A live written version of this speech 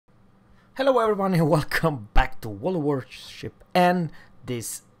Hello everyone and welcome back to Warship and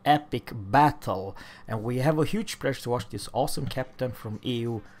this epic battle. And we have a huge pleasure to watch this awesome captain from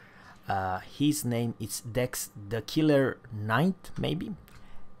EU. His name is Dex the Killer Knight, maybe?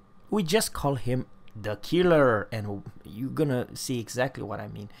 We just call him the Killer and you're gonna see exactly what I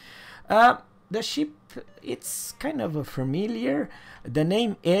mean. The ship, it's kind of familiar. The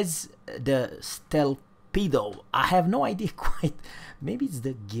name is the Stelpedo. I have no idea quite. Maybe it's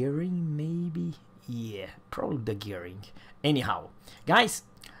the gearing, maybe? Yeah, probably the gearing. Anyhow, guys,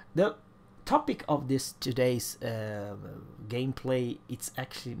 the topic of this today's gameplay, it's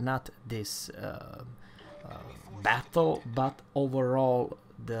actually not this battle, but overall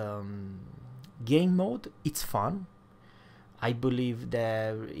the game mode. It's fun. I believe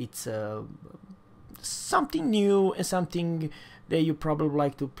that it's something new and something that you probably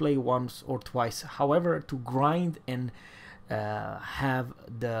like to play once or twice. However, to grind and have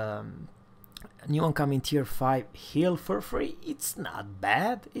the new incoming tier 5 heal for free, it's not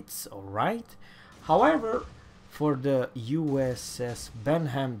bad, it's alright. However, for the USS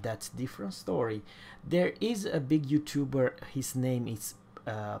BENHAM, that's different story. There is a big YouTuber, his name is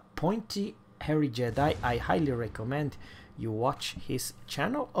Pointy Harry Jedi. I highly recommend you watch his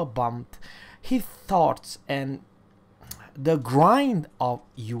channel about his thoughts and the grind of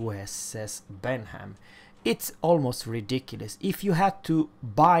USS BENHAM. It's almost ridiculous. If you had to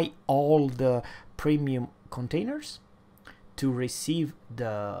buy all the premium containers to receive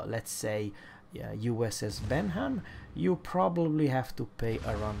the, let's say, USS BENHAM, you probably have to pay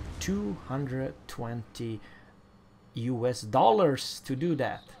around 220 US dollars to do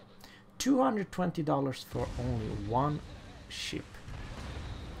that. $220 for only one ship.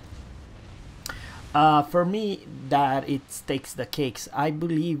 For me, that it takes the cakes. I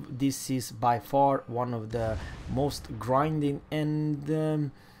believe this is by far one of the most grinding and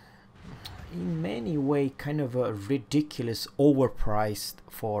in many way kind of a ridiculous overpriced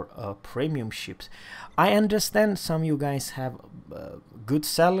for premium ships. I understand some of you guys have good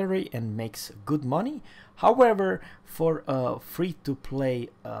salary and makes good money. However, for a free-to-play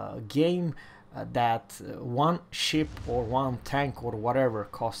game, that one ship or one tank or whatever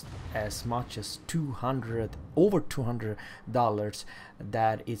cost as much as over $200,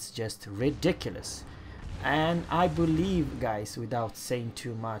 that is just ridiculous. And I believe, guys, without saying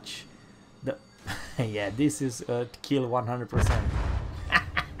too much, the yeah, this is a kill 100%.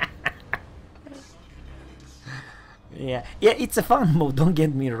 yeah, it's a fun mode, don't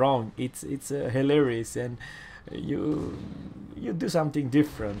get me wrong. It's hilarious, and you do something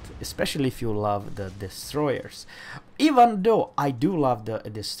different, especially if you love the destroyers. Even though I do love the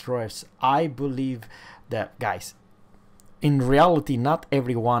destroyers, I believe that, guys, in reality not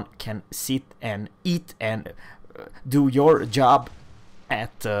everyone can sit and eat and do your job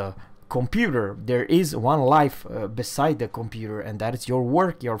at the computer. There is one life beside the computer, and that is your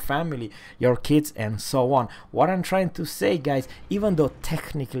work, your family, your kids, and so on. What I'm trying to say, guys, even though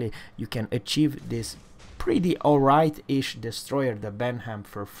technically you can achieve this pretty alright-ish destroyer, the BENHAM,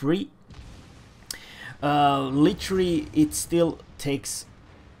 for free, literally it still takes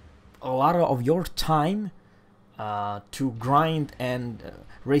a lot of your time to grind and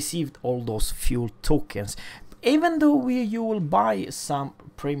receive all those fuel tokens. Even though you will buy some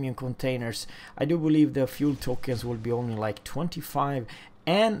premium containers, I do believe the fuel tokens will be only like 25.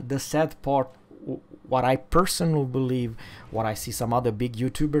 And the sad part, what I personally believe, what I see some other big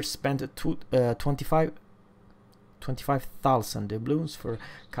YouTubers spend 25,000 doubloons for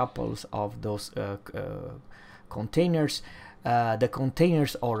couples of those containers. The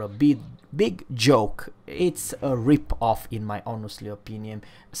containers are a big joke. It's a rip-off in my honestly opinion.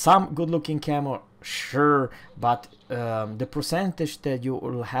 Some good-looking camo, sure, but the percentage that you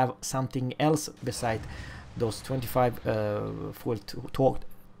will have something else beside those 25 full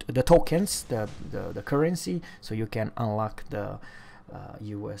the tokens, the currency, so you can unlock the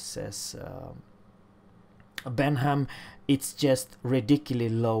USS BENHAM, it's just ridiculously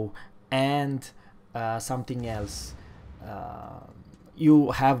low. And something else,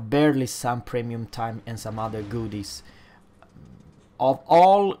 you have barely some premium time and some other goodies. Of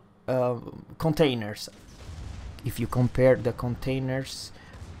all containers, if you compare the containers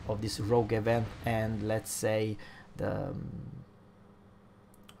of this rogue event and let's say the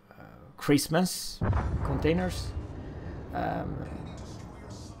Christmas containers,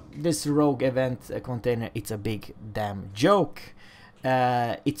 this rogue event container, it's a big damn joke.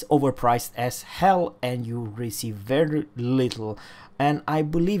 It's overpriced as hell and you receive very little. And I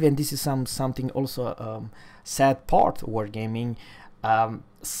believe, and this is something also sad part wargaming,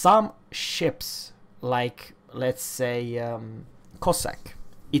 some ships like let's say Cossack,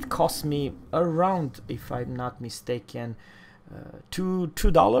 it cost me around, if I'm not mistaken,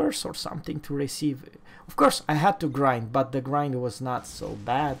 $2 or something to receive. Of course, I had to grind, but the grind was not so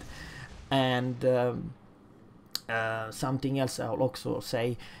bad. And something else I'll also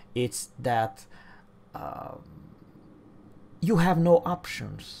say, it's that you have no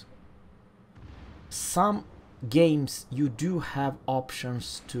options. Some games you do have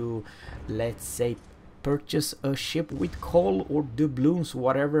options to, let's say, purchase a ship with coal or doubloons,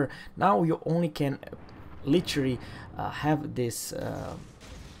 whatever. Now you only can literally have this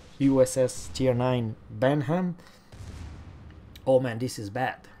USS Tier 9 Benham. Oh man, this is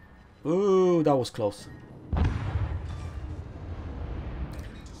bad. Ooh, that was close.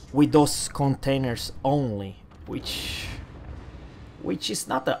 With those containers only, which is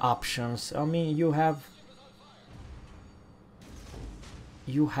not the options. I mean, you have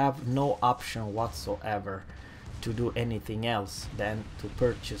no option whatsoever to do anything else than to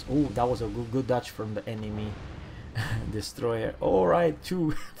purchase. Oh, that was a good dodge from the enemy destroyer. All right,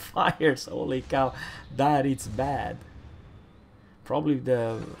 2 fires. Holy cow, that is bad. Probably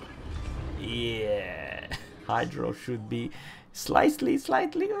the hydro should be slightly.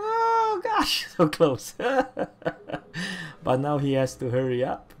 Oh gosh, so close. But now he has to hurry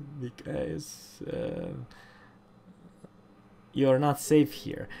up because you're not safe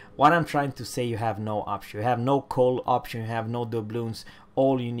here. What I'm trying to say, you have no option. You have no coal option, you have no doubloons.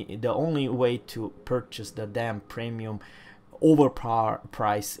 All you need, the only way to purchase the damn premium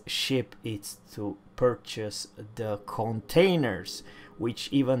overpriced ship is to purchase the containers, which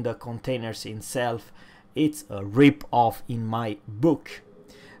even the containers itself, it's a rip-off in my book.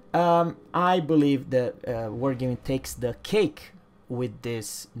 I believe that Wargaming takes the cake with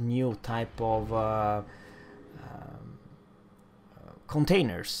this new type of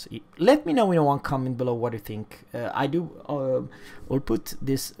containers. Let me know in one comment below what you think. We'll put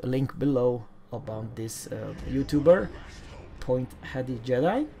this link below about this YouTuber, Point Hadi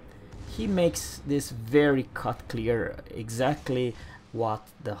Jedi. He makes this very cut clear exactly what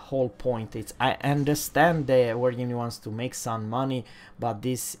the whole point is. I understand that Wargaming wants to make some money, but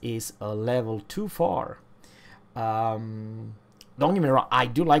this is a level too far. Don't get me wrong, I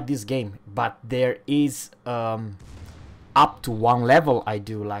do like this game, but there is up to one level I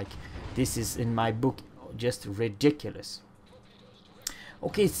do like. This is in my book just ridiculous.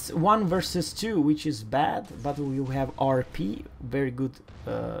 Okay, it's 1 versus 2, which is bad, but you have RP, very good.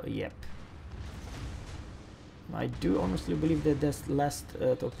 Yep, I do honestly believe that this last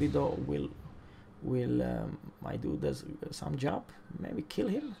torpedo will my dude does some job. Maybe kill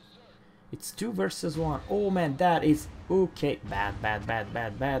him. It's 2 versus 1. Oh man, that is okay. Bad.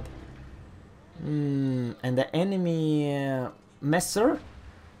 And the enemy messer,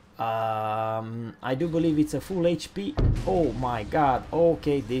 I do believe it's a full HP. Oh my god.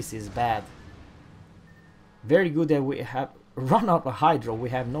 Okay, this is bad. Very good that we have run out of hydro. We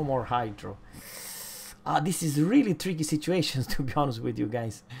have no more hydro. This is really tricky situations, to be honest with you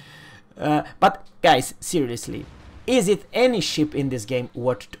guys. But guys, seriously, is it any ship in this game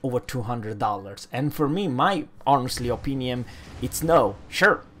worth over $200? And for me, my honestly opinion, it's no.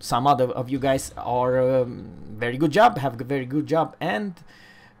 Sure, some other of you guys are very good job, have a very good job, and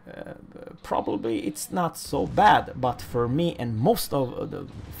probably it's not so bad. But for me and most of the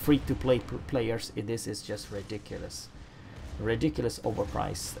free-to-play players, this is just ridiculous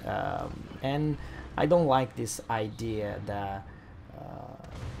overpriced. And I don't like this idea that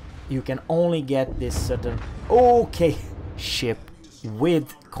you can only get this certain ship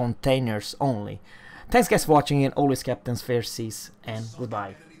with containers only. Thanks guys for watching, and always captains fair seas, and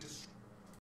goodbye.